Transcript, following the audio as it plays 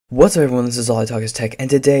What's up everyone, this is All I Talk is Tech, and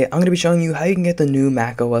today I'm going to be showing you how you can get the new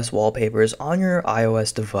macOS wallpapers on your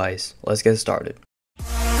iOS device. Let's get started.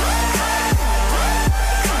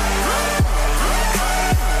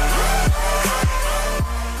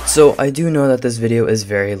 So I do know that this video is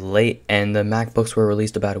very late and the MacBooks were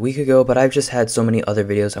released about a week ago, but I've just had so many other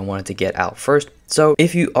videos I wanted to get out first. So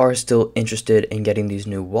if you are still interested in getting these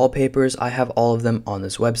new wallpapers, I have all of them on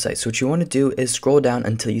this website. So what you want to do is scroll down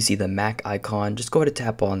until you see the Mac icon, just go ahead and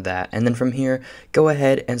tap on that, and then from here, go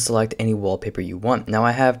ahead and select any wallpaper you want. Now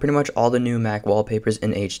I have pretty much all the new Mac wallpapers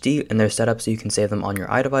in HD and they're set up so you can save them on your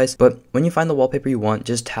iDevice, but when you find the wallpaper you want,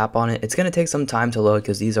 just tap on it. It's going to take some time to load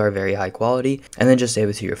because these are very high quality, and then just save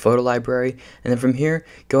it to your photo library, and then from here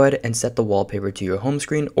go ahead and set the wallpaper to your home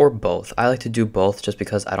screen or both. I like to do both just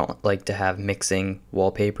because I don't like to have mixing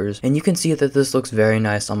wallpapers, and you can see that this looks very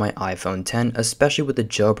nice on my iPhone 10, especially with the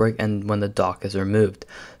jailbreak and when the dock is removed.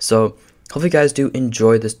 So hopefully you guys do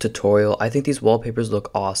enjoy this tutorial. I think these wallpapers look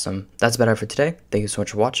awesome. That's about it for today. Thank you so much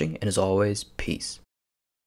for watching, and as always, peace.